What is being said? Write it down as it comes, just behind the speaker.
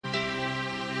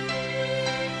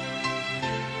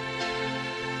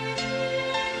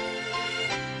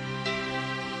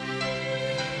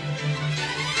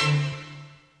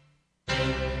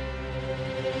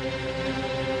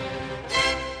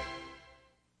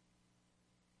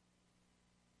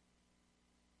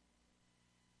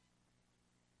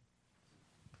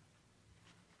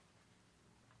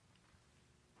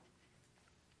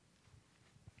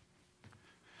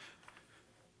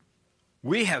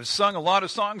We have sung a lot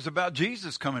of songs about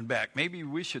Jesus coming back. Maybe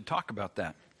we should talk about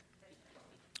that.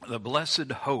 The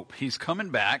blessed hope. He's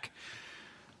coming back.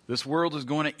 This world is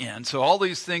going to end. So all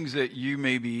these things that you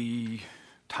may be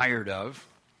tired of,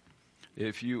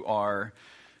 if you are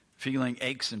feeling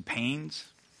aches and pains,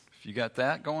 if you got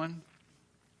that going,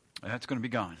 that's going to be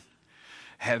gone.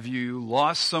 Have you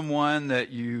lost someone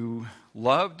that you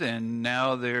loved and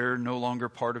now they're no longer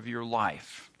part of your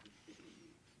life?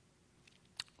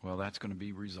 Well, that's going to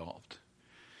be resolved.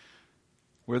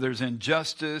 Where there's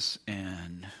injustice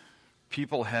and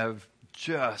people have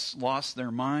just lost their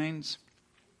minds,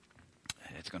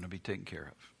 it's going to be taken care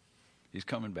of. He's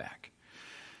coming back.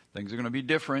 Things are going to be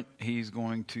different. He's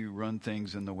going to run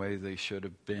things in the way they should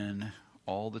have been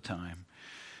all the time.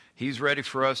 He's ready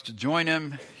for us to join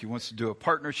him. He wants to do a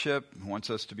partnership. He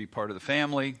wants us to be part of the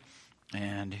family.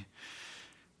 And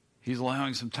he's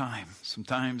allowing some time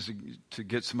to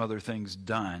get some other things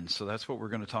done. So that's what we're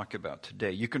going to talk about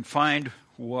today. You can find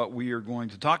what we are going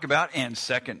to talk about in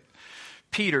 2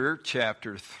 Peter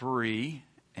chapter 3.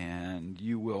 And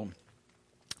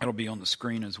it'll be on the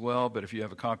screen as well. But if you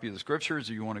have a copy of the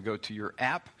scriptures or you want to go to your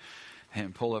app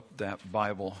and pull up that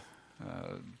Bible,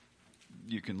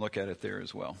 you can look at it there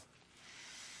as well.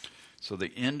 So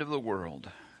the end of the world.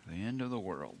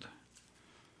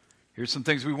 Here's some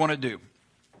things we want to do.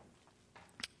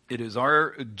 It is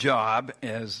our job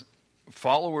as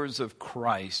followers of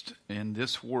Christ in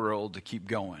this world to keep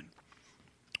going.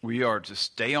 We are to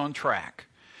stay on track,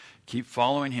 keep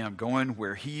following him, going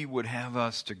where he would have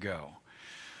us to go.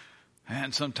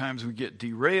 And sometimes we get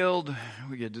derailed,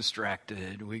 we get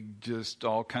distracted,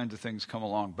 all kinds of things come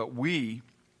along. But we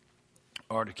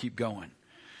are to keep going.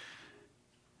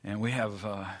 And we have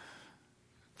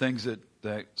things that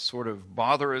sort of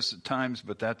bother us at times,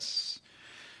 but that's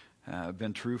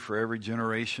been true for every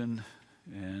generation,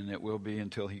 and it will be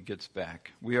until he gets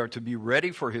back. We are to be ready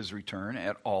for his return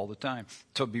at all the time.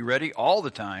 So be ready all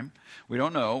the time. We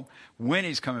don't know when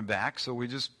he's coming back, so we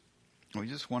just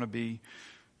want to be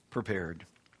prepared.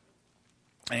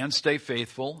 And stay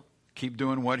faithful. Keep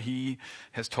doing what he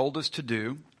has told us to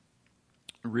do,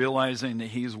 realizing that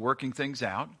he's working things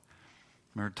out.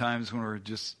 There are times when we're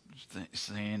just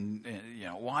saying,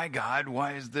 why God?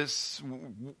 Why is this?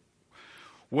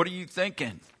 What are you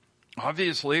thinking?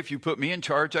 Obviously, if you put me in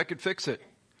charge, I could fix it.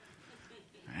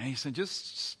 And he said,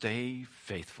 just stay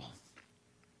faithful.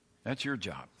 That's your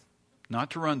job.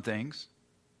 Not to run things.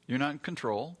 You're not in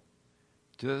control.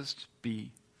 Just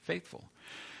be faithful.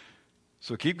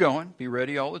 So keep going. Be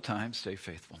ready all the time. Stay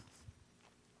faithful.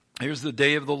 Here's the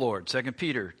day of the Lord. 2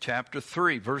 Peter chapter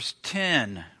 3, verse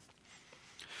 10.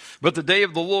 But the day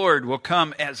of the Lord will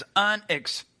come as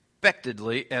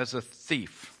unexpectedly as a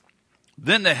thief.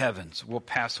 Then the heavens will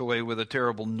pass away with a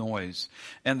terrible noise,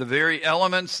 and the very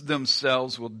elements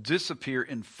themselves will disappear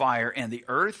in fire, and the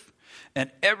earth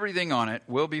and everything on it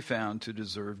will be found to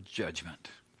deserve judgment.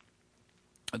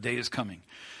 A day is coming.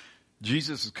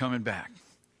 Jesus is coming back.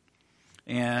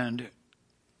 And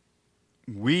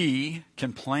we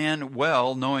can plan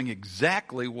well knowing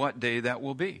exactly what day that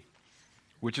will be.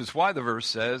 Which is why the verse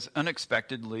says,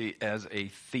 unexpectedly as a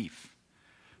thief.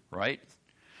 Right?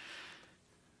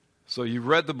 So you've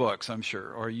read the books, I'm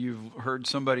sure. Or you've heard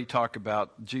somebody talk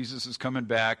about Jesus is coming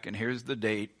back and here's the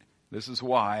date. This is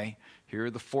why. Here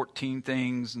are the 14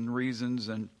 things and reasons.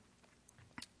 And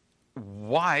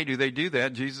why do they do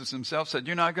that? Jesus himself said,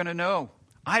 you're not going to know.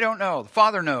 I don't know. The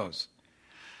Father knows.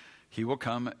 He will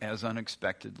come as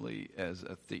unexpectedly as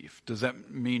a thief. Does that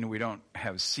mean we don't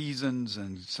have seasons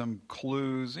and some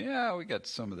clues? Yeah, we got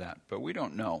some of that, but we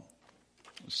don't know.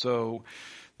 So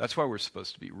that's why we're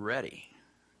supposed to be ready.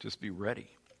 Just be ready.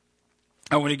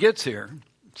 And when he gets here,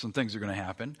 some things are going to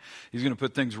happen. He's going to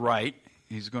put things right.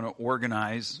 He's going to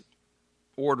organize,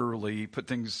 orderly, put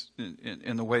things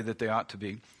in the way that they ought to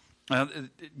be.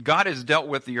 God has dealt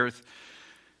with the earth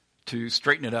to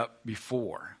straighten it up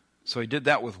before. So he did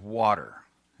that with water.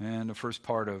 And the first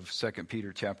part of 2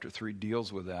 Peter chapter 3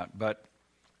 deals with that. But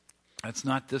that's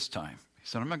not this time. He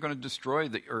said, I'm not going to destroy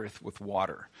the earth with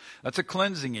water. That's a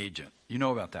cleansing agent. You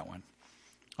know about that one.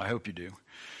 I hope you do.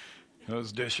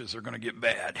 Those dishes are going to get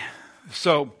bad.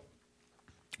 So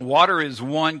water is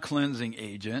one cleansing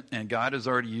agent, and God has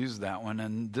already used that one.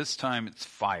 And this time it's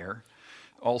fire,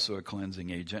 also a cleansing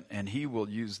agent. And he will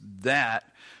use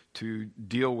that to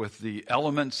deal with the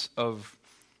elements of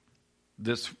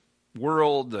this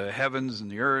world, the heavens and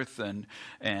the earth, and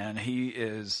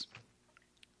he's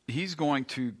going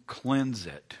to cleanse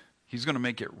it. He's going to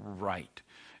make it right.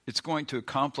 It's going to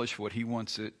accomplish what he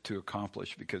wants it to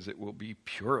accomplish because it will be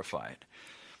purified.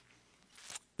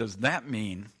 Does that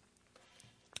mean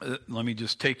Let me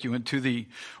just take you into the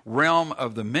realm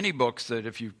of the many books that,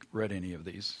 if you've read any of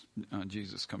these,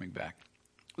 Jesus coming back,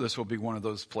 this will be one of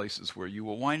those places where you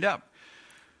will wind up.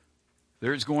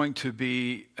 There's going to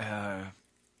be a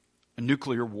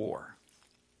nuclear war.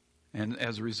 And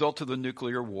as a result of the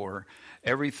nuclear war,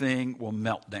 everything will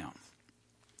melt down.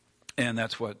 And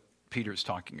that's what Peter's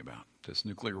talking about, this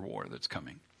nuclear war that's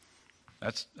coming.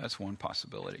 That's one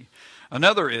possibility.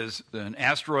 Another is that an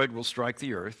asteroid will strike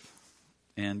the earth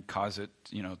and cause it,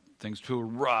 things to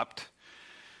erupt.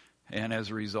 And as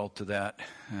a result of that,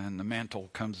 and the mantle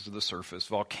comes to the surface,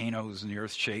 volcanoes, and the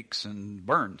earth shakes and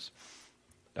burns.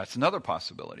 That's another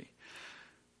possibility.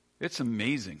 It's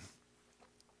amazing,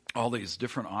 all these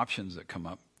different options that come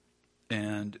up.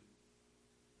 And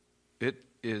it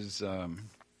is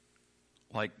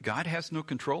like God has no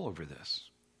control over this.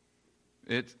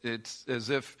 It's as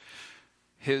if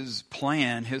his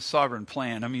plan, his sovereign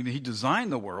plan, he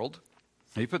designed the world.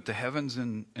 He put the heavens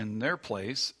in their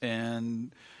place,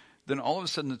 and then all of a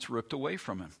sudden it's ripped away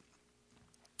from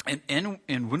him.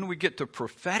 And when we get to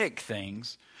prophetic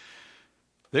things,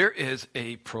 there is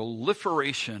a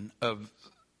proliferation of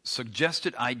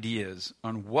suggested ideas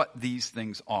on what these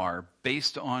things are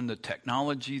based on the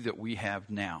technology that we have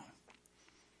now.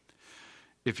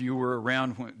 If you were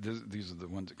around, these are the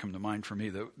ones that come to mind for me,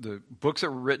 the books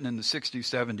that were written in the 60s,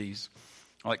 70s,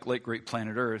 like Late Great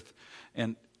Planet Earth,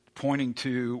 and pointing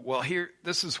to, well, here,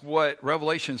 this is what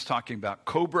Revelation is talking about,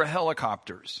 Cobra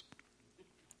helicopters.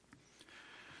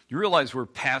 You realize we're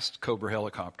past Cobra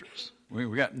helicopters. We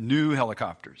got new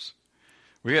helicopters.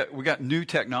 We got new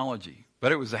technology.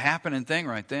 But it was a happening thing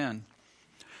right then.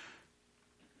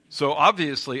 So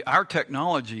obviously, our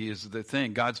technology is the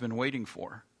thing God's been waiting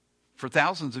for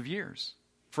thousands of years,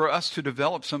 for us to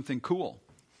develop something cool,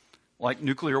 like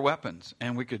nuclear weapons,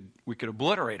 and we could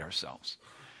obliterate ourselves.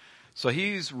 So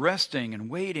he's resting and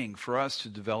waiting for us to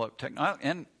develop technology.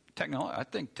 And I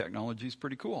think technology is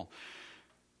pretty cool.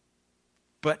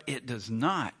 But it does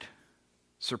not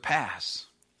surpass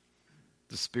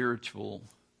the spiritual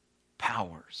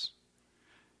powers.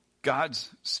 God's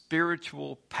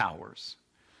spiritual powers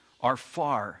are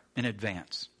far in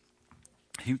advance.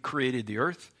 He created the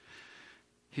earth.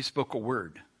 He spoke a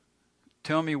word.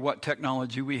 Tell me what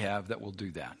technology we have that will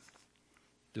do that.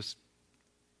 Just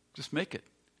make it.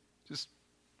 Just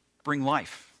bring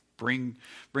life. Bring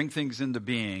things into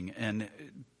being. And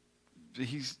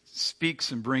he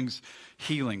speaks and brings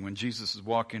healing when Jesus is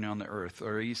walking on the earth.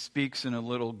 Or he speaks and a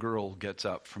little girl gets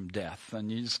up from death.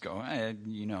 And you just go, I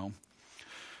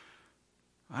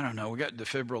don't know. We got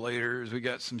defibrillators. We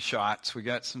got some shots. We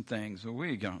got some things. But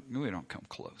we don't come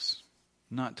close.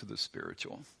 Not to the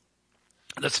spiritual.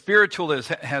 The spiritual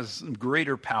has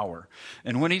greater power.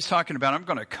 And when he's talking about, I'm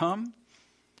going to come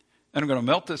and I'm going to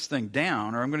melt this thing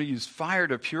down, or I'm going to use fire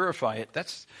to purify it,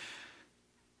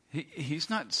 he's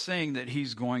not saying that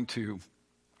he's going to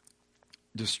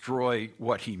destroy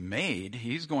what he made.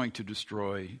 He's going to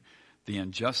destroy the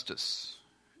injustice,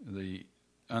 the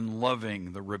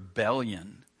unloving, the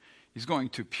rebellion. He's going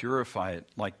to purify it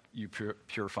like you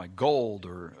purify gold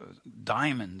or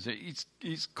diamonds.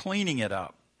 He's cleaning it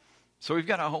up. So we've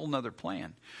got a whole nother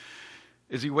plan.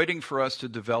 Is he waiting for us to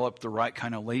develop the right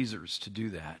kind of lasers to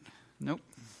do that? Nope.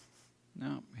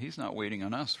 No, he's not waiting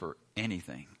on us for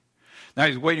anything. Now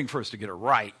he's waiting for us to get it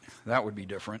right. That would be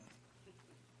different.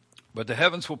 But the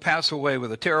heavens will pass away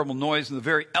with a terrible noise, and the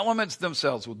very elements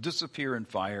themselves will disappear in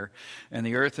fire, and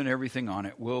the earth and everything on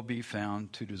it will be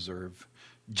found to deserve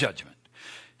judgment.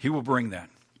 He will bring that.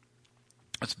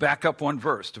 Let's back up one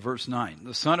verse to verse 9.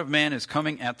 The Son of Man is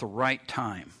coming at the right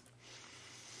time.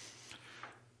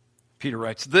 Peter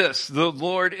writes this: the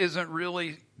Lord isn't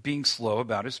really being slow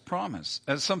about his promise,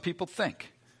 as some people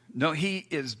think. No, he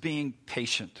is being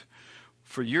patient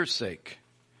for your sake.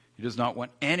 He does not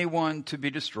want anyone to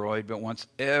be destroyed, but wants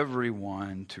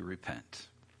everyone to repent.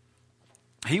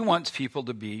 He wants people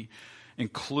to be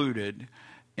included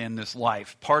in this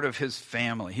life, part of his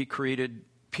family. He created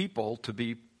people to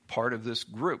be part of this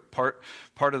group, part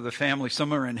of the family.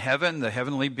 Some are in heaven, the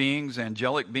heavenly beings,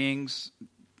 angelic beings,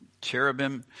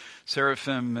 cherubim,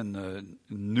 seraphim, and the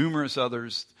numerous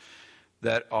others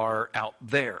that are out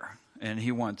there. And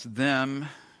he wants them,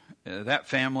 that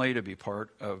family, to be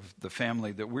part of the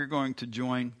family that we're going to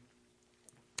join.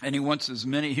 And he wants as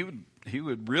many, he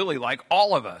would really like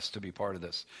all of us to be part of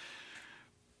this.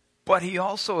 But he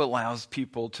also allows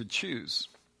people to choose.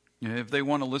 If they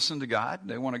want to listen to God,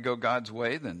 they want to go God's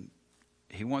way, then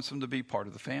he wants them to be part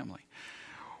of the family.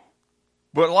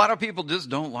 But a lot of people just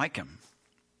don't like him.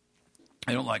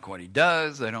 They don't like what he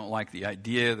does. They don't like the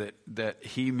idea that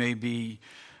he may be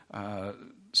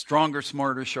stronger,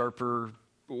 smarter, sharper,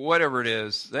 whatever it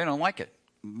is, they don't like it.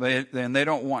 Then they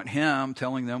don't want him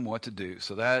telling them what to do.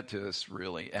 So that just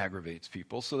really aggravates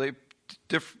people. So they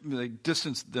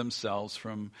distance themselves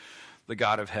from the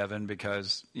God of heaven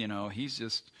because,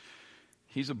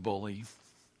 he's a bully.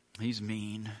 He's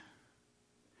mean.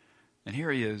 And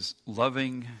here he is,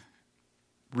 loving,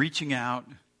 reaching out,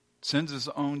 sends his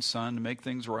own son to make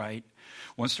things right,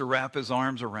 wants to wrap his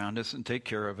arms around us and take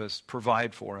care of us,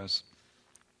 provide for us.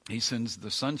 He sends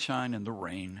the sunshine and the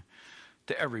rain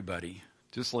to everybody,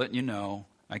 just letting you know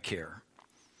I care.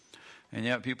 And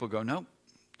yet people go, nope,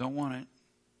 don't want it.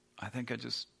 I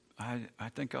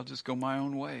think I'll just go my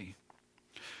own way.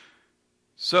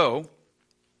 So,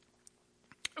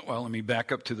 well, let me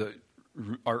back up to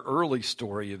our early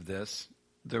story of this.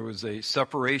 There was a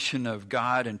separation of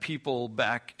God and people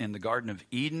back in the Garden of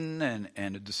Eden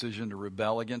and a decision to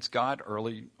rebel against God.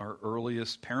 Our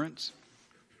earliest parents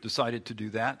decided to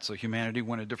do that, so humanity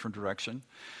went a different direction.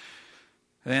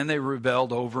 And they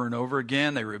rebelled over and over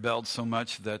again. They rebelled so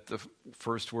much that the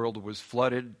first world was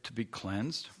flooded to be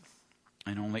cleansed,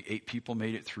 and only 8 people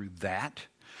made it through that.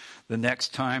 The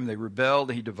next time they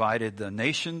rebelled, he divided the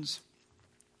nations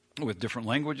with different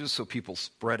languages, so people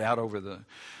spread out over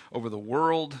the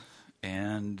world,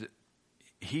 and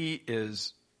he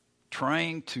is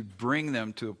trying to bring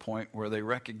them to a point where they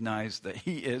recognize that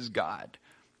he is God,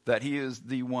 that he is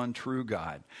the one true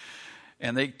God.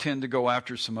 And they tend to go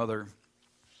after some other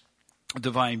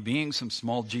divine beings, some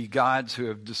small g gods who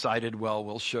have decided, well,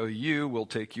 we'll show you, we'll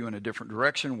take you in a different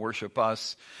direction, worship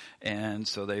us. And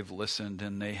so they've listened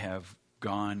and they have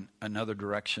gone another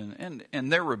direction. And in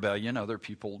their rebellion, other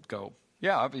people go,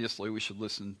 yeah, obviously we should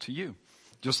listen to you.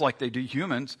 Just like they do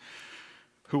humans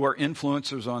who are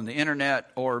influencers on the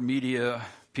internet or media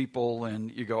people,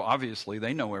 and you go, obviously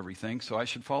they know everything, so I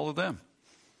should follow them.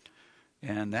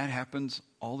 And that happens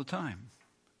all the time.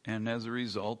 And as a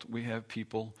result, we have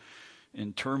people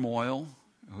in turmoil.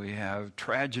 We have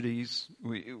tragedies.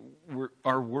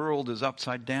 Our world is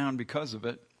upside down because of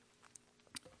it.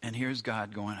 And here's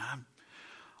God going,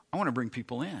 I want to bring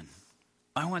people in.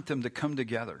 I want them to come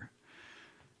together.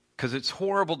 Because it's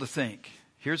horrible to think.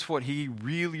 Here's what he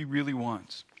really, really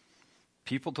wants.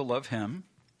 People to love him.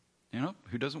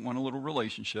 Who doesn't want a little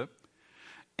relationship?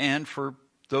 And for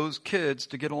those kids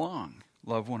to get along.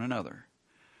 Love one another.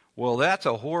 Well, that's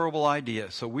a horrible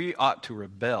idea. So we ought to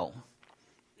rebel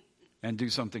and do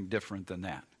something different than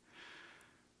that.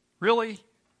 Really,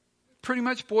 pretty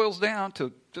much boils down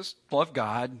to just love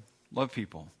God, love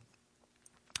people.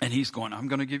 And he's going, I'm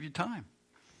going to give you time.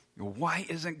 Why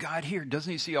isn't God here?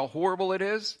 Doesn't he see how horrible it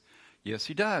is? Yes,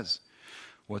 he does.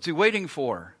 What's he waiting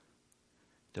for?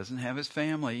 Doesn't have his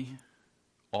family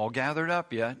all gathered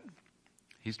up yet.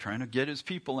 He's trying to get his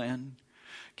people in,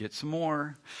 get some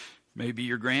more. Maybe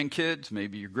your grandkids,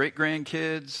 maybe your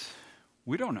great-grandkids.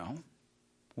 We don't know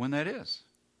when that is,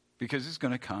 because he's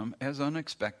going to come as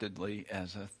unexpectedly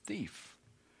as a thief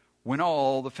when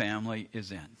all the family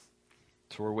is in.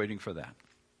 So we're waiting for that.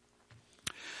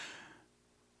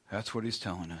 That's what he's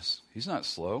telling us. He's not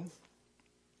slow.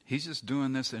 He's just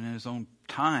doing this in his own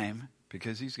time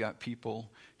because he's got people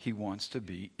he wants to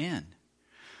be in.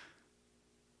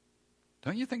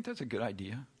 Don't you think that's a good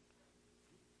idea?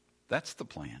 That's the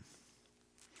plan.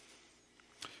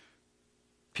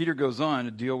 Peter goes on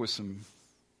to deal with some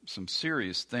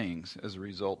serious things as a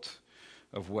result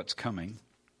of what's coming.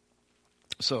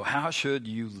 So how should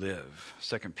you live?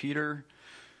 2 Peter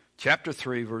chapter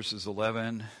 3, verses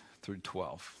 11 through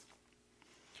 12.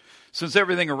 Since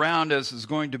everything around us is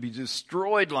going to be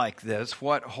destroyed like this,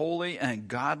 what holy and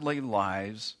godly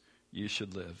lives you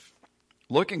should live,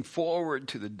 looking forward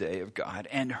to the day of God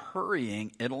and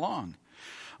hurrying it along.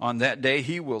 On that day,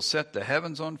 he will set the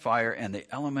heavens on fire and the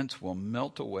elements will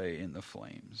melt away in the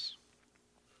flames.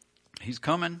 He's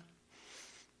coming.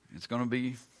 It is going to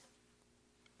be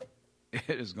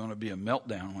a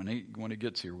meltdown when he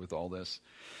gets here with all this.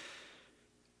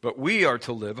 But we are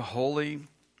to live holy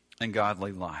and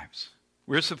godly lives.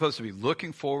 We're supposed to be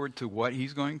looking forward to what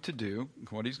he's going to do,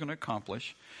 what he's going to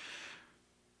accomplish.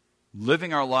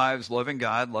 Living our lives, loving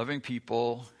God, loving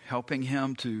people, helping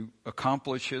him to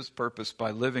accomplish his purpose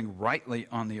by living rightly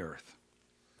on the earth.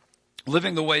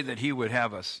 Living the way that he would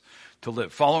have us to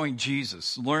live. Following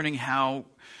Jesus, learning how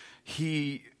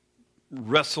he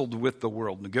wrestled with the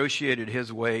world, negotiated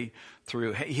his way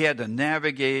through. He had to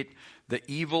navigate the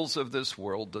evils of this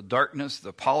world, the darkness,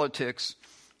 the politics,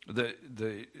 the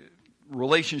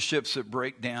relationships that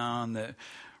break down, the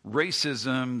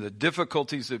racism, the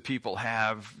difficulties that people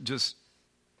have, just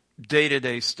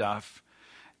day-to-day stuff.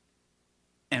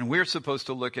 And we're supposed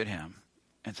to look at him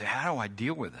and say, how do I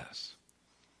deal with this?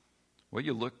 Well,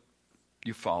 you look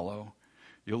you follow,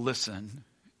 you listen,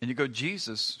 and you go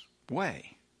Jesus'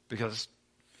 way, because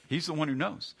he's the one who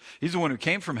knows. He's the one who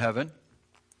came from heaven.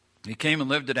 He came and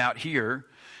lived it out here,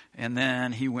 and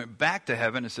then he went back to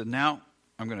heaven and said, now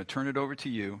I'm going to turn it over to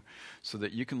you so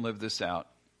that you can live this out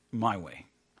my way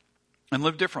and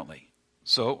live differently.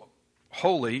 So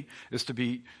holy is to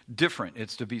be different.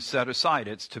 It's to be set aside.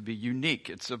 It's to be unique.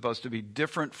 It's supposed to be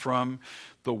different from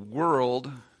the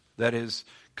world that is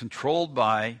controlled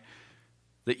by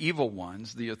the evil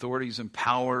ones, the authorities and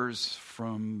powers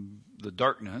from the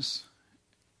darkness.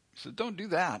 So don't do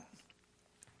that.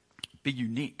 Be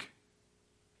unique.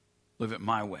 Live it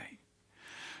my way.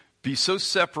 Be so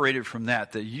separated from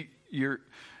that you're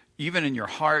even in your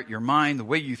heart, your mind, the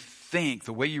way you think,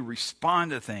 the way you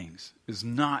respond to things is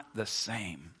not the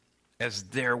same as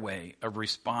their way of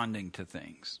responding to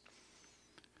things.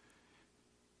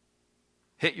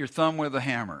 Hit your thumb with a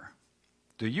hammer.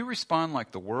 Do you respond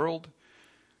like the world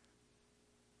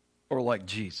or like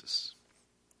Jesus?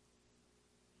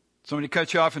 Somebody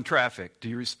cuts you off in traffic. Do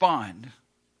you respond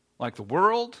like the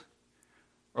world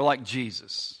or like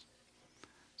Jesus?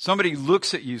 Somebody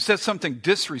looks at you, says something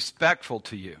disrespectful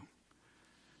to you.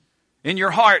 In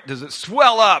your heart, does it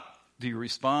swell up? Do you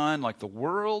respond like the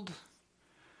world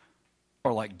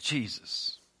or like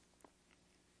Jesus?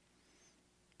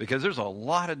 Because there's a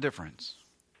lot of difference.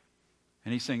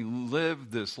 And he's saying,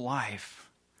 live this life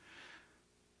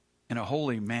in a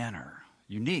holy manner,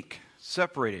 unique,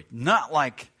 separated, not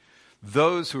like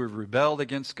those who have rebelled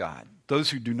against God, those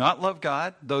who do not love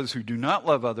God, those who do not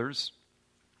love others.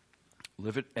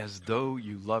 Live it as though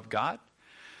you love God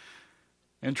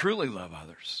and truly love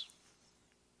others.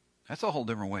 That's a whole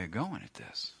different way of going at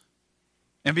this.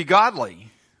 And be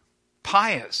godly,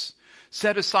 pious,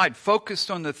 set aside, focused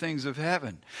on the things of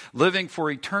heaven, living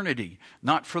for eternity,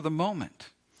 not for the moment,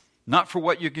 not for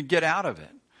what you can get out of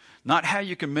it, not how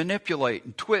you can manipulate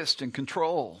and twist and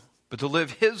control, but to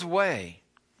live his way.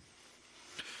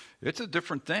 It's a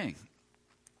different thing.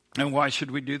 And why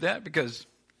should we do that? Because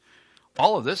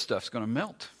all of this stuff's going to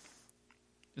melt.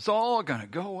 It's all going to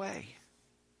go away.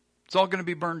 It's all going to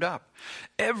be burned up.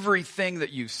 Everything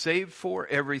that you've saved for,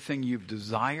 everything you've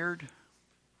desired,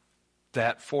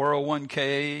 that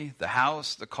 401k, the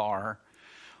house, the car,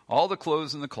 all the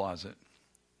clothes in the closet,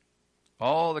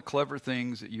 all the clever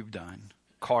things that you've done,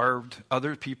 carved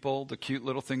other people, the cute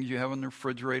little things you have in the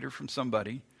refrigerator from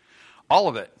somebody, all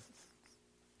of it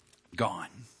gone.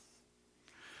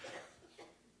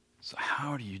 So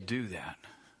how do you do that?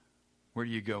 Where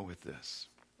do you go with this?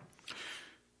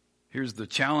 Here's the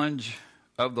challenge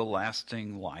of the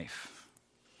lasting life.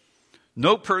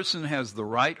 No person has the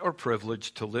right or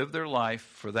privilege to live their life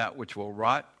for that which will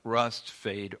rot, rust,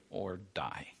 fade, or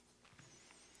die.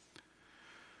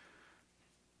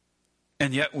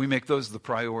 And yet we make those the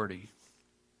priority.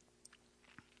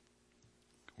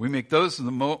 We make those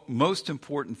the most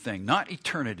important thing, not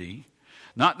eternity,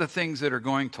 not the things that are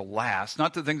going to last,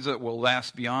 not the things that will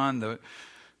last beyond the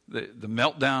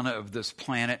meltdown of this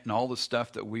planet and all the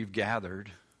stuff that we've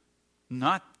gathered.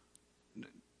 We're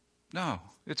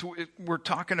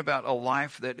talking about a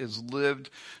life that is lived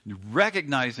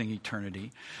recognizing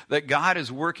eternity, that God is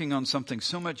working on something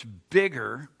so much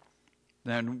bigger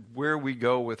than where we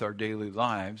go with our daily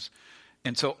lives.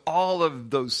 And so all of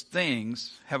those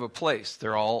things have a place.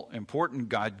 They're all important.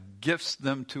 God gifts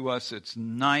them to us. It's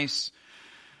nice.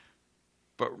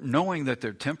 But knowing that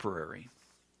they're temporary,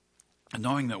 and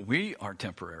knowing that we are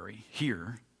temporary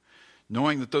here,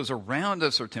 knowing that those around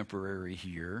us are temporary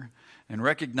here, and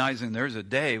recognizing there's a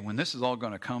day when this is all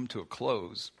going to come to a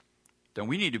close, then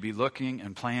we need to be looking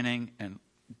and planning and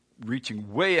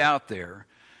reaching way out there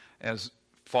as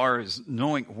far as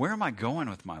knowing, where am I going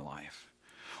with my life?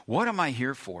 What am I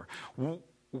here for?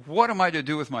 What am I to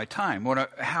do with my time?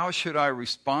 How should I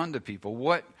respond to people?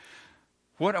 What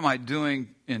am I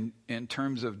doing in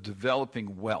terms of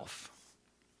developing wealth?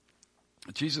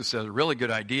 Jesus says a really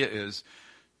good idea is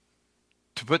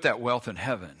to put that wealth in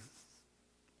heaven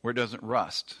where it doesn't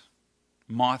rust.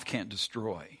 Moth can't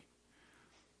destroy.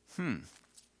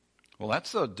 Well,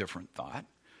 that's a different thought,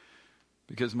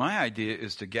 because my idea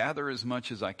is to gather as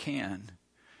much as I can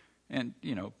and,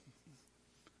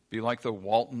 be like the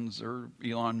Waltons or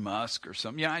Elon Musk or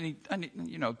something. Yeah, I need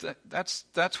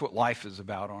that's what life is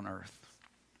about on earth.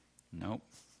 Nope.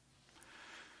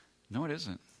 No, it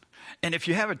isn't. And if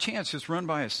you have a chance, just run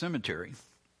by a cemetery.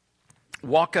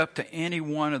 Walk up to any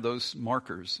one of those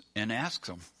markers and ask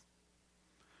them,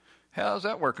 how's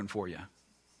that working for you?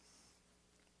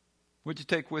 What'd you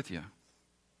take with you?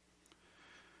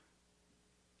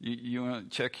 You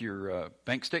want to check your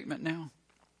bank statement now?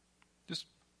 Just,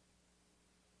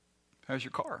 how's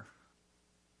your car?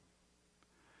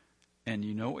 And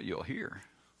you know what you'll hear?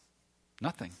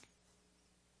 Nothing.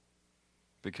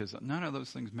 Because none of those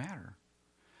things matter.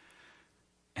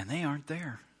 And they aren't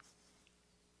there.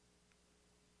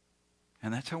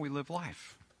 And that's how we live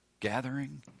life.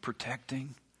 Gathering,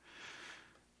 protecting.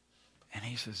 And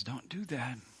he says, don't do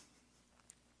that.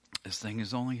 This thing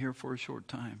is only here for a short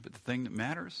time. But the thing that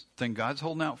matters, the thing God's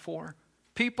holding out for,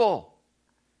 people.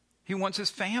 He wants his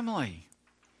family.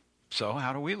 So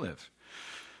how do we live?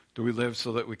 Do we live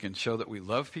so that we can show that we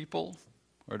love people?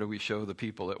 Or do we show the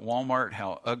people at Walmart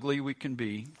how ugly we can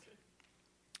be?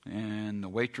 And the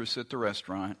waitress at the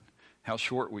restaurant, how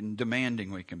short and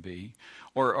demanding we can be?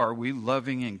 Or are we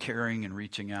loving and caring and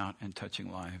reaching out and touching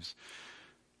lives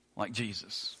like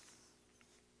Jesus?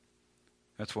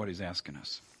 That's what he's asking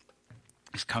us.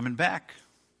 He's coming back.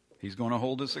 He's going to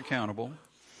hold us accountable.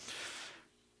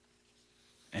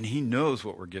 And he knows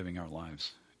what we're giving our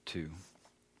lives to.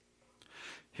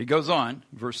 He goes on,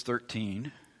 verse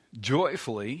 13,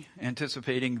 joyfully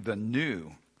anticipating the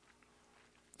new.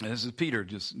 And this is Peter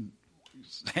just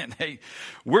saying, hey,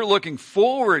 we're looking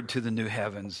forward to the new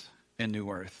heavens and new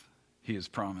earth he has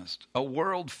promised. A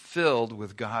world filled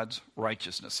with God's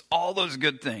righteousness. All those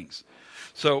good things.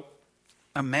 So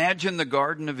imagine the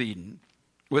Garden of Eden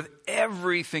with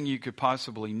everything you could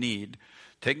possibly need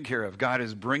taken care of. God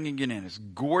is bringing it in. It's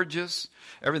gorgeous.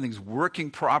 Everything's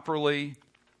working properly.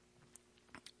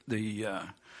 The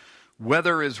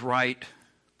weather is right.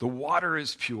 The water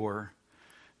is pure.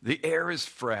 The air is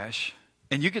fresh.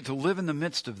 And you get to live in the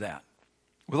midst of that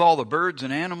with all the birds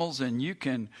and animals, and you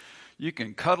can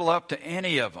cuddle up to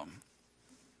any of them.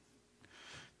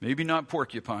 Maybe not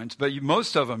porcupines, but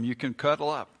most of them you can cuddle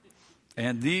up.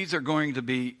 And these are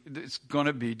it's going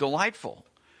to be delightful.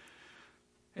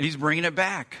 And he's bringing it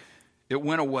back. It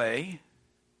went away.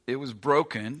 It was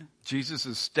broken. Jesus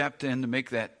has stepped in to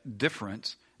make that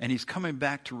difference. And he's coming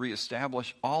back to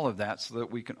reestablish all of that so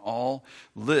that we can all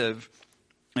live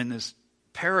in this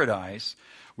paradise.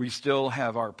 We still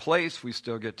have our place. We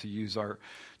still get to use our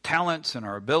talents and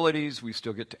our abilities. We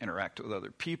still get to interact with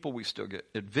other people. We still get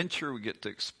adventure. We get to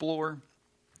explore.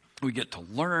 We get to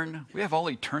learn. We have all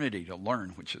eternity to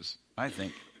learn, which is, I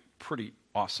think, pretty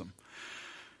awesome.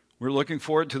 We're looking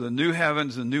forward to the new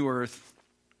heavens and new earth,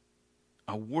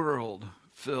 a world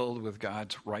filled with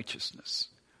God's righteousness.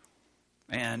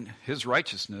 And his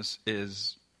righteousness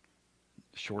is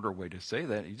a shorter way to say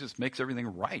that. He just makes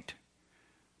everything right.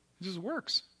 It just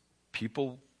works.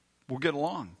 People will get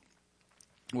along.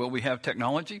 Will we have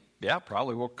technology? Yeah,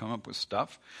 probably we'll come up with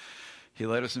stuff. He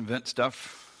let us invent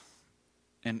stuff.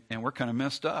 And we're kind of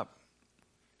messed up.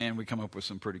 And we come up with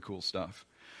some pretty cool stuff.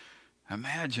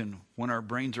 Imagine when our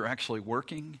brains are actually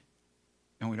working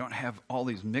and we don't have all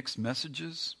these mixed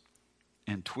messages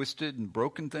and twisted and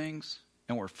broken things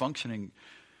and we're functioning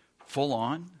full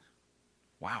on.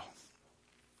 Wow.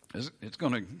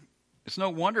 It's no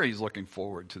wonder he's looking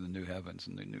forward to the new heavens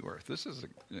and the new earth.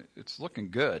 It's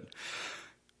looking good.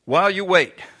 While you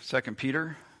wait, 2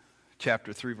 Peter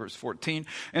chapter 3, verse 14.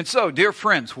 And so, dear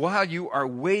friends, while you are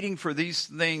waiting for these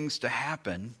things to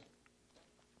happen,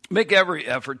 make every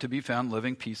effort to be found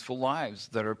living peaceful lives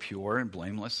that are pure and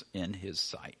blameless in his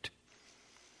sight.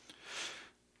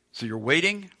 So you're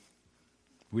waiting.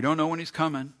 We don't know when he's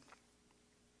coming.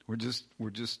 We're just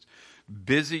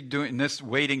busy doing this.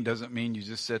 Waiting doesn't mean you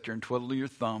just sit there and twiddle your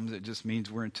thumbs. It just means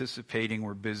we're anticipating.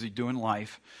 We're busy doing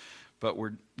life. But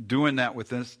we're doing that with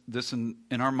this in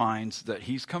our minds, that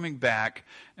he's coming back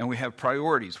and we have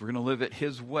priorities. We're going to live it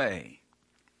his way.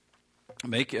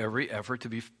 Make every effort to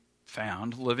be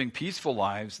found living peaceful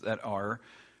lives that are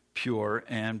pure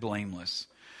and blameless.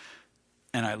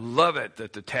 And I love it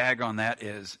that the tag on that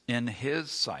is in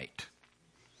his sight.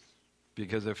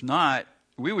 Because if not,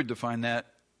 we would define that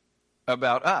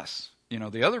about us. You know,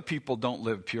 the other people don't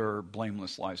live pure,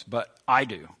 blameless lives, but I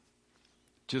do.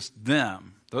 Just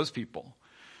them, those people.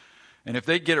 And if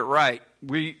they get it right,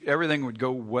 everything would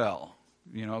go well.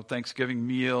 You know, Thanksgiving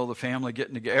meal, the family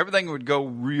getting together, everything would go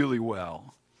really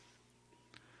well.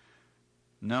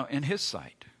 No, in his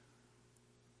sight.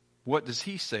 What does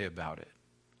he say about it?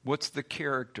 What's the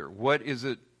character? What is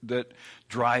it that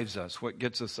drives us? What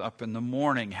gets us up in the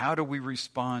morning? How do we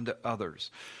respond to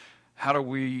others? How do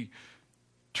we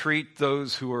treat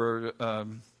those who are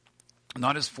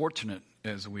not as fortunate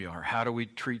as we are? How do we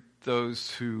treat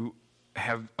those who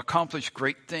have accomplished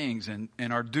great things and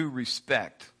are due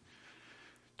respect?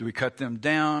 Do we cut them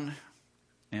down?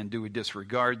 And do we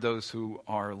disregard those who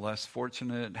are less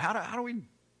fortunate? How do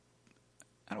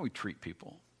we treat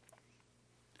people?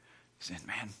 He said,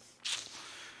 man,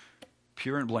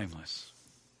 pure and blameless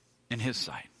in his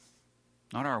sight.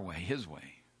 Not our way, his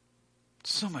way.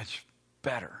 So much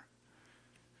better.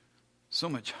 so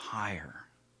much higher.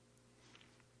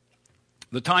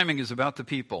 The timing is about the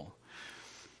people.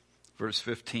 Verse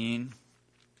 15,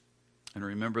 and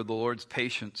remember the Lord's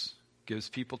patience gives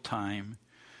people time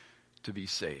to be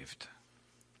saved.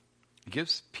 It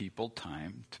gives people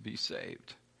time to be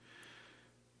saved.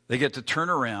 They get to turn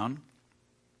around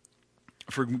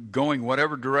for going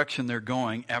whatever direction they're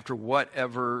going after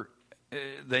whatever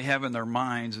they have in their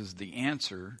minds is the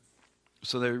answer.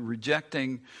 So they're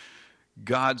rejecting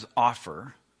God's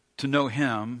offer to know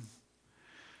Him.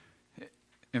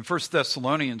 In 1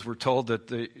 Thessalonians, we're told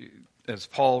that, as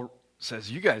Paul says,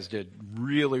 you guys did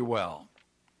really well.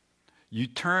 You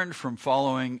turned from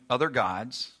following other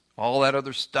gods, all that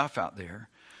other stuff out there,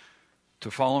 to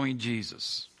following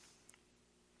Jesus.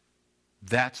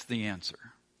 That's the answer.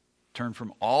 Turn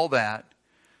from all that,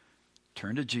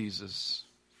 turn to Jesus,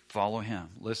 follow Him,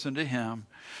 listen to Him,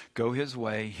 go His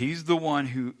way. He's the one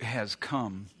who has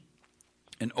come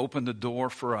and opened the door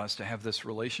for us to have this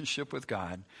relationship with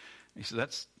God. He said,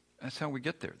 that's how we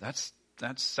get there. That's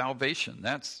salvation.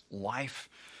 That's life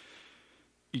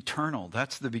eternal.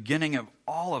 That's the beginning of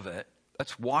all of it.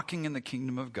 That's walking in the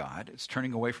kingdom of God. It's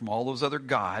turning away from all those other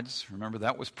gods. Remember,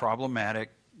 that was problematic.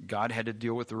 God had to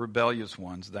deal with the rebellious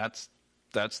ones. That's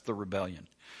the rebellion.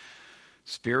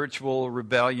 Spiritual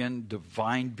rebellion,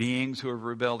 divine beings who have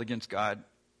rebelled against God,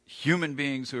 human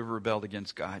beings who have rebelled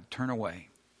against God, turn away.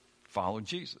 Follow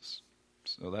Jesus.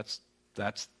 So that's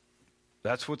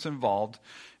what's involved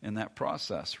in that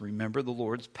process. Remember, the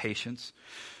Lord's patience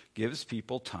gives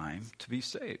people time to be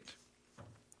saved.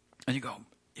 And you go,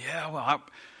 yeah, well,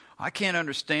 I can't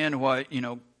understand why,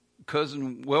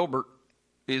 Cousin Wilbert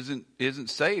isn't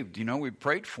saved. We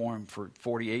prayed for him for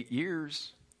 48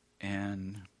 years,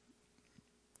 and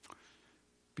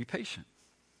be patient.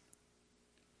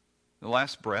 The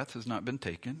last breath has not been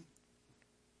taken.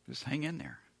 Just hang in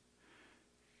there.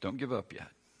 Don't give up yet.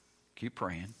 Keep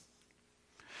praying.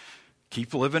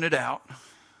 Keep living it out.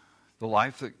 The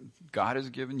life that God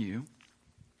has given you.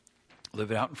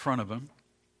 Live it out in front of Him.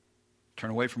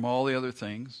 Turn away from all the other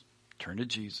things. Turn to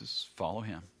Jesus. Follow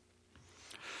Him.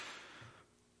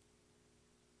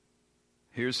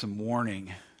 Here's some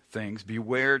warning things.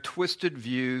 Beware twisted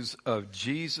views of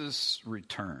Jesus'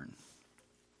 return.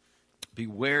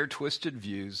 Beware twisted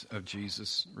views of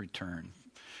Jesus' return.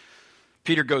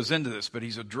 Peter goes into this, but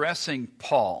he's addressing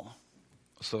Paul.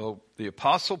 So the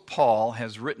Apostle Paul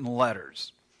has written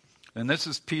letters. And this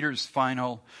is Peter's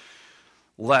final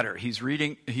letter. He's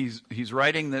writing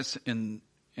this in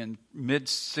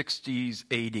mid-60s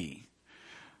AD.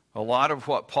 A lot of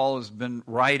what Paul has been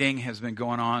writing has been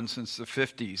going on since the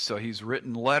 50s. So he's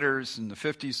written letters in the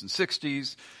 50s and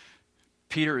 60s.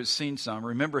 Peter has seen some.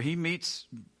 Remember,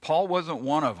 Paul wasn't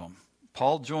one of them.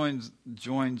 Paul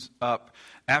joins up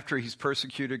after he's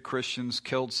persecuted Christians,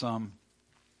 killed some.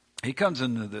 He comes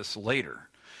into this later.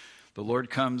 The Lord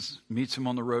comes, meets him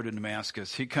on the road to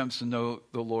Damascus. He comes to know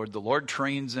the Lord. The Lord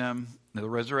trains him. The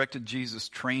resurrected Jesus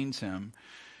trains him,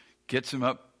 gets him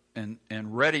up and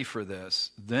ready for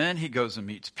this. Then he goes and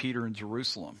meets Peter in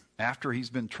Jerusalem after he's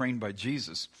been trained by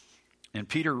Jesus. And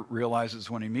Peter realizes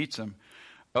when he meets him,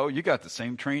 oh, you got the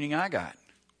same training I got.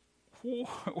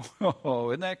 Whoa,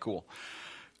 isn't that cool?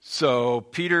 So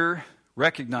Peter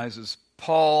recognizes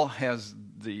Paul has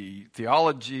the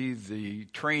theology, the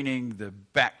training, the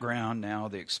background now,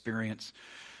 the experience,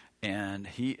 and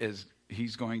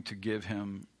he's going to give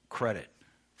him credit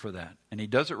for that. And he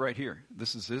does it right here.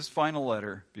 This is his final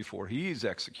letter before he's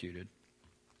executed.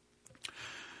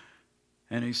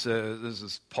 And he says, this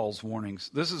is Paul's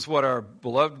warnings. This is what our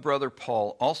beloved brother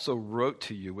Paul also wrote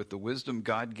to you with the wisdom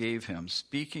God gave him,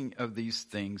 speaking of these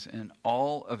things in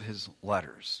all of his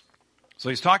letters. So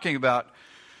he's talking about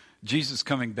Jesus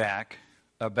coming back,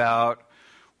 about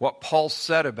what Paul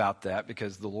said about that,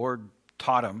 because the Lord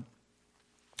taught him,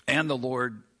 and the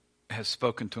Lord has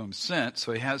spoken to him since.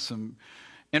 So he has some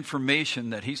information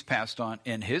that he's passed on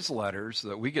in his letters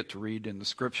that we get to read in the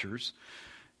Scriptures.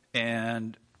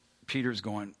 And Peter's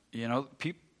going,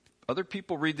 other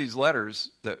people read these letters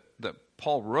that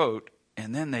Paul wrote,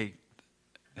 and then they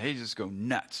just go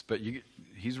nuts. But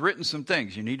he's written some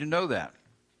things. You need to know that.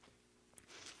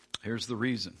 Here's the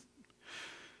reason.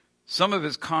 Some of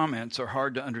his comments are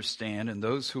hard to understand, and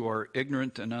those who are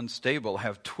ignorant and unstable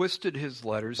have twisted his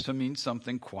letters to mean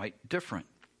something quite different,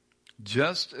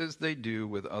 just as they do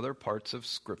with other parts of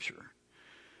Scripture.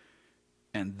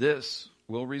 And this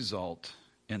will result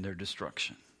in their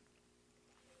destruction.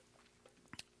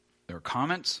 There are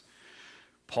comments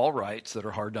Paul writes that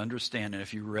are hard to understand, and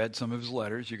if you read some of his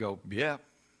letters, you go, yeah,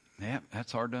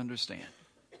 that's hard to understand.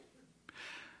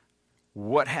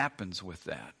 What happens with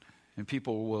that? And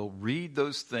people will read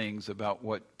those things about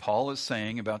what Paul is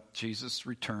saying about Jesus'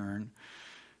 return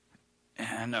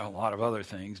and a lot of other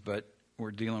things, but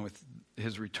we're dealing with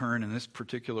his return in this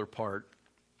particular part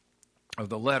of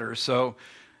the letter. So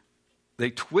they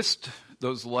twist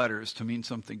those letters to mean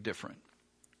something different.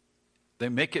 They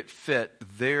make it fit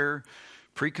their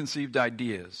preconceived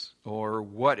ideas or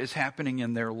what is happening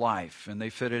in their life, and they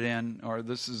fit it in, or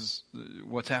this is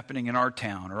what's happening in our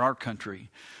town or our country.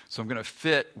 So I'm going to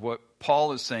fit what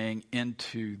Paul is saying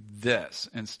into this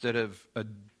instead of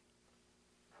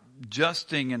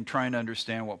adjusting and trying to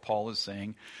understand what Paul is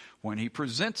saying when he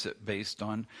presents it based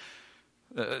on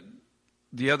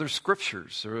the other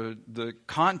scriptures or the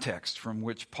context from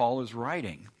which Paul is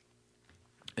writing.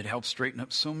 It helps straighten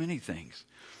up so many things.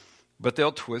 But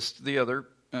they'll twist the other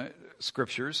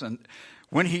scriptures. And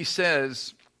when he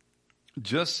says,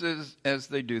 just as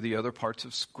they do the other parts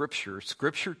of Scripture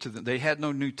to them, they had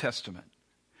no New Testament.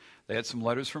 They had some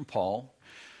letters from Paul.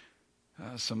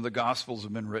 Some of the Gospels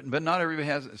have been written, but not everybody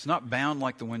has. It's not bound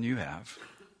like the one you have.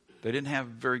 They didn't have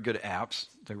very good apps.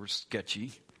 They were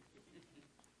sketchy.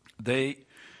 They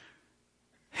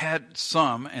had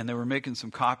some, and they were making some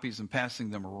copies and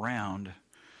passing them around.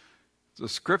 The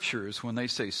Scriptures, when they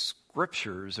say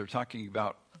Scriptures, they're talking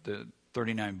about the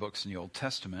 39 books in the Old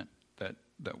Testament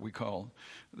that we call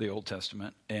the Old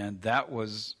Testament. And that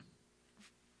was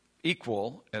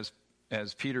equal,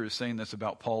 as Peter is saying this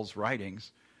about Paul's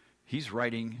writings, he's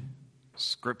writing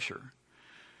Scripture.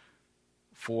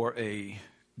 For a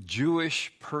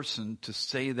Jewish person to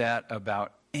say that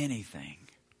about anything,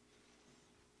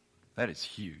 that is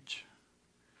huge.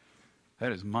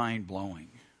 That is mind-blowing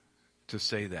to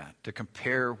say that, to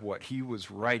compare what he was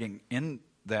writing in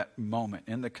that moment,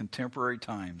 in the contemporary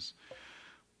times,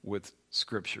 with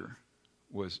Scripture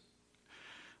was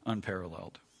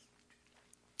unparalleled.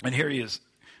 And here he is.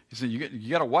 He said, you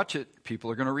got to watch it. People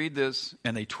are going to read this,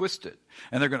 and they twist it.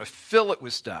 And they're going to fill it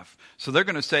with stuff. So they're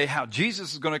going to say how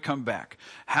Jesus is going to come back,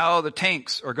 how the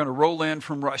tanks are going to roll in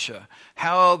from Russia,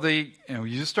 how you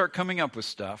just start coming up with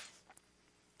stuff.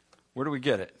 Where do we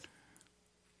get it?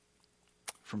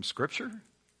 From Scripture?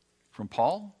 From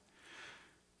Paul?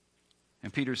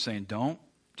 And Peter's saying,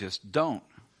 just don't.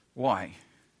 Why?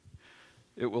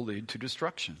 It will lead to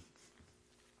destruction.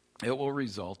 It will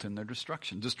result in their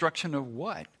destruction. Destruction of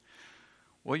what?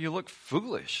 Well, you look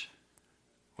foolish.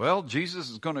 Well, Jesus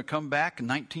is going to come back in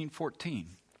 1914.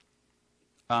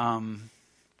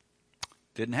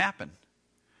 Didn't happen.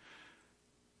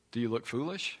 Do you look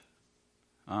foolish?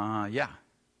 Yeah.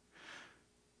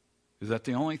 Is that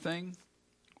the only thing?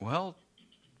 Well,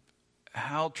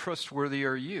 how trustworthy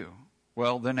are you?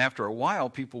 Well, then after a while,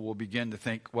 people will begin to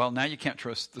think, well, now you can't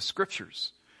trust the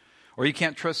Scriptures. Or you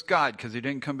can't trust God because he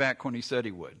didn't come back when he said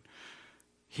he would.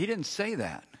 He didn't say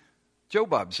that. Joe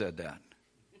Bob said that.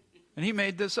 And he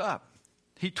made this up.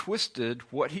 He twisted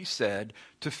what he said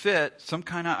to fit some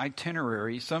kind of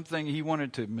itinerary, something he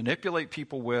wanted to manipulate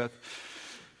people with.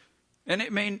 And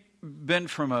it may have been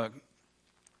from a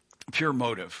pure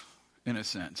motive, in a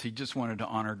sense. He just wanted to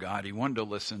honor God. He wanted to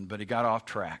listen, but he got off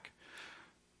track.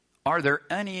 Are there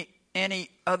any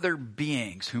other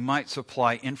beings who might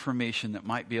supply information that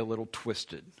might be a little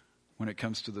twisted when it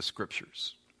comes to the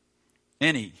Scriptures?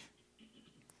 Any?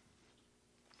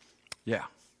 Yeah.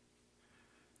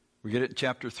 We get it in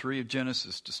chapter 3 of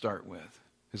Genesis to start with.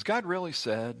 Has God really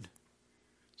said?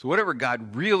 So whatever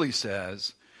God really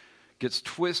says gets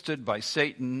twisted by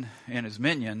Satan and his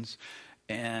minions,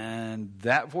 and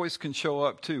that voice can show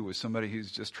up too with somebody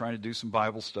who's just trying to do some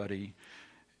Bible study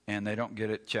and they don't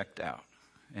get it checked out.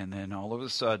 And then all of a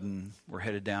sudden, we're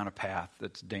headed down a path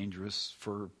that's dangerous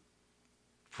for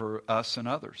us and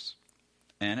others.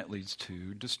 And it leads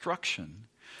to destruction.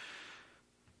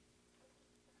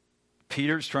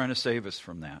 Peter's trying to save us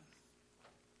from that.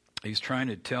 He's trying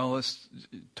to tell us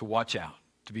to watch out,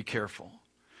 to be careful.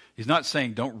 He's not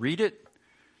saying don't read it,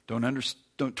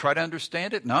 don't try to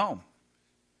understand it. No.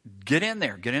 Get in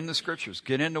there. Get in the Scriptures.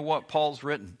 Get into what Paul's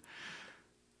written.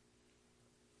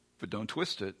 But don't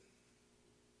twist it.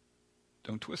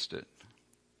 Don't twist it.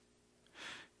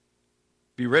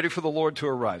 Be ready for the Lord to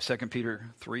arrive. 2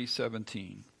 Peter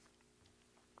 3:17.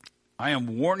 I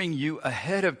am warning you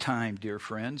ahead of time, dear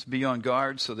friends. Be on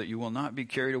guard so that you will not be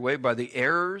carried away by the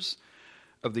errors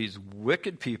of these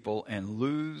wicked people and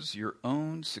lose your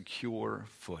own secure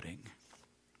footing.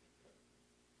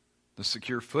 The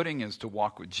secure footing is to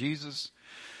walk with Jesus,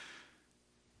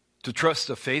 to trust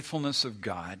the faithfulness of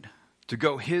God, to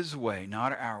go His way,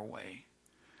 not our way,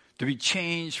 to be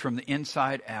changed from the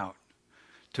inside out,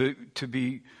 to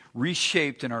be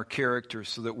reshaped in our character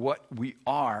so that what we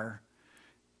are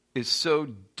is so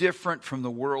different from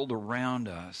the world around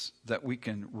us that we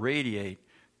can radiate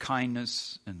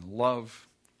kindness and love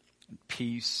and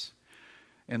peace.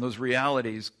 And those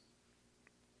realities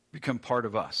become part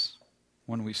of us.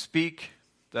 When we speak,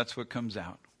 that's what comes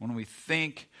out. When we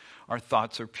think, our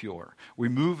thoughts are pure. We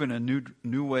move in a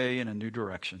new way, in a new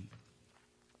direction.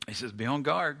 He says, be on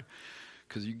guard,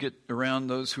 because you get around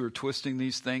those who are twisting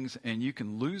these things, and you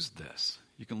can lose this.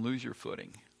 You can lose your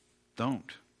footing.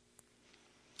 Don't.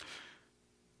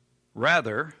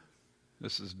 Rather,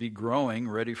 this is be growing,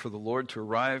 ready for the Lord to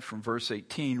arrive from verse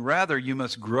 18. Rather, you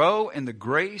must grow in the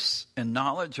grace and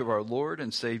knowledge of our Lord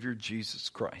and Savior Jesus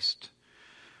Christ.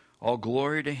 All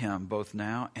glory to him, both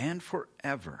now and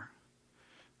forever.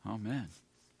 Amen.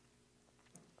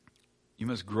 You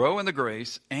must grow in the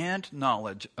grace and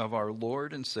knowledge of our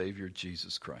Lord and Savior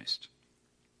Jesus Christ.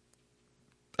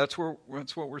 That's what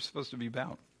we're supposed to be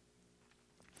about.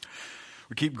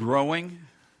 We keep growing.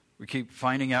 We keep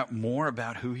finding out more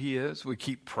about who he is. We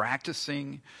keep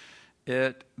practicing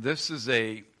it. This is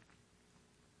a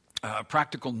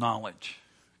practical knowledge.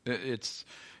 It's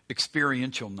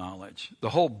experiential knowledge. The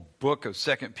whole book of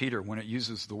 2 Peter, when it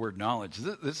uses the word knowledge,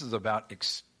 this is about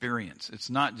experience. It's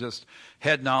not just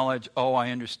head knowledge. Oh,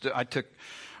 I understood.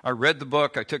 I read the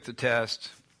book, I took the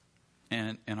test,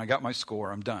 and I got my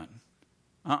score. I'm done.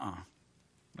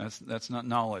 That's not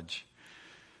knowledge.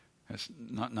 That's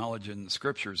not knowledge in the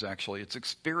scriptures, actually. It's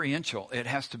experiential. It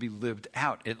has to be lived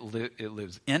out. It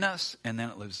lives in us, and then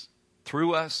it lives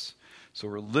through us. So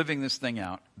we're living this thing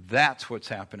out. That's what's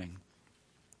happening.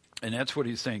 And that's what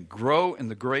he's saying. Grow in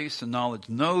the grace and knowledge.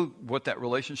 Know what that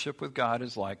relationship with God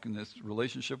is like, in this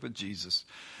relationship with Jesus.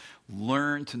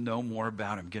 Learn to know more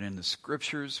about him. Get in the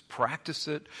scriptures. Practice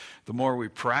it. The more we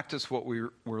practice what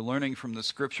we're learning from the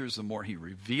scriptures, the more he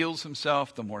reveals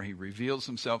himself. The more he reveals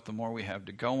himself, the more we have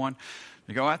to go on.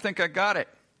 You go, I think I got it.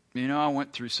 I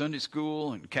went through Sunday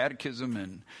school and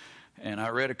catechism, and I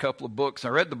read a couple of books. I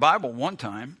read the Bible one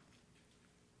time,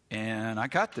 and I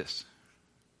got this.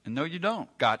 And no, you don't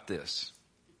got this.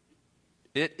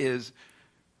 It is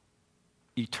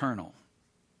eternal.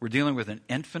 We're dealing with an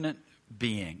infinite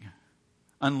being,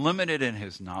 unlimited in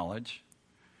his knowledge.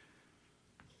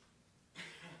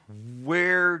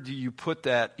 Where do you put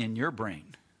that in your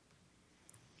brain?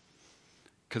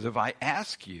 Because if I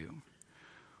ask you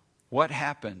what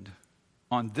happened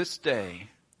on this day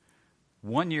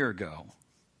 1 year ago,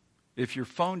 if your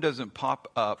phone doesn't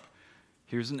pop up,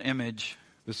 here's an image.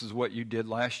 This is what you did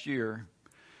last year.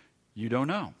 You don't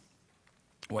know.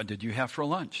 What did you have for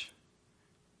lunch?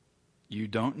 You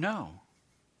don't know.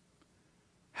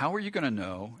 How are you going to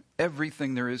know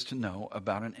everything there is to know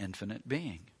about an infinite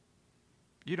being?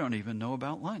 You don't even know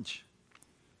about lunch.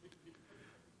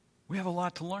 We have a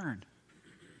lot to learn.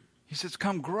 He says,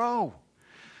 come grow.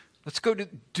 Let's go to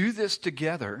do this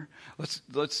together.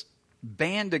 Let's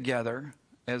band together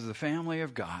as the family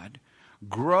of God.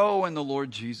 Grow in the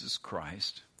Lord Jesus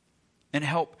Christ and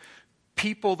help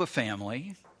people, the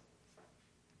family,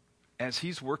 as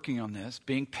he's working on this,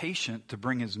 being patient to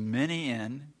bring as many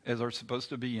in as are supposed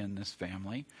to be in this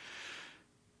family,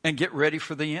 and get ready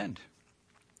for the end.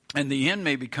 And the end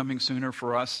may be coming sooner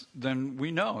for us than we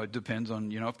know. It depends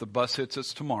on, if the bus hits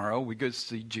us tomorrow, we go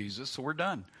see Jesus, so we're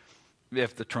done.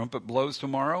 If the trumpet blows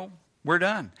tomorrow, we're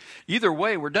done. Either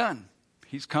way, we're done.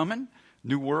 He's coming.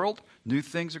 New world, new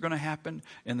things are going to happen.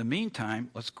 In the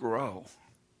meantime, let's grow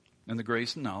in the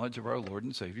grace and knowledge of our Lord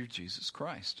and Savior Jesus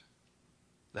Christ.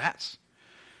 That's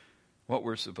what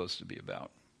we're supposed to be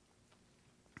about.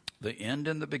 The end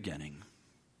and the beginning.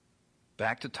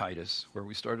 Back to Titus, where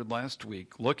we started last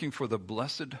week, looking for the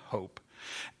blessed hope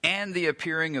and the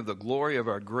appearing of the glory of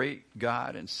our great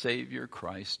God and Savior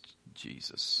Christ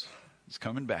Jesus. He's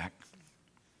coming back.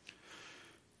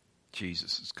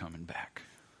 Jesus is coming back.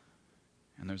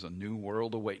 And there's a new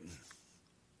world awaiting.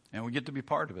 And we get to be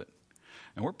part of it.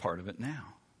 And we're part of it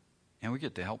now. And we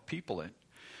get to help people it.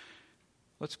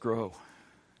 Let's grow.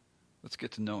 Let's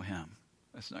get to know him.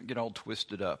 Let's not get all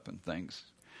twisted up in things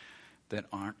that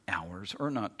aren't ours or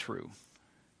not true.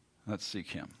 Let's seek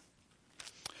him.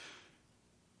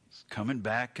 He's coming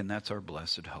back, and that's our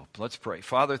blessed hope. Let's pray.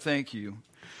 Father, thank you.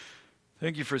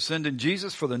 Thank you for sending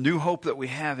Jesus, for the new hope that we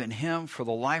have in him, for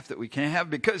the life that we can have,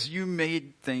 because you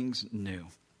made things new.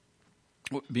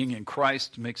 Being in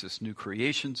Christ makes us new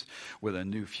creations with a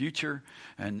new future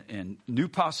and new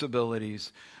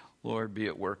possibilities. Lord, be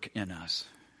at work in us.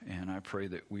 And I pray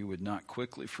that we would not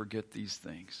quickly forget these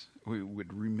things. We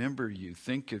would remember you,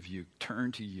 think of you,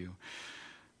 turn to you,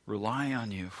 rely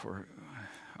on you for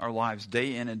our lives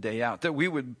day in and day out. That we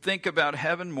would think about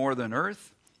heaven more than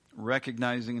earth.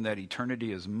 recognizing that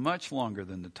eternity is much longer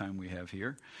than the time we have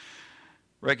here,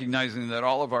 recognizing that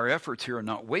all of our efforts here are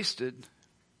not wasted,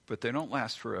 but they don't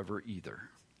last forever either.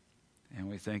 And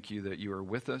we thank you that you are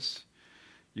with us.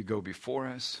 You go before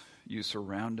us. You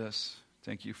surround us.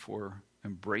 Thank you for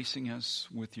embracing us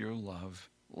with your love.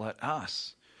 Let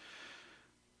us,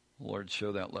 Lord,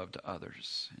 show that love to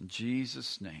others. In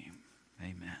Jesus' name,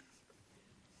 amen.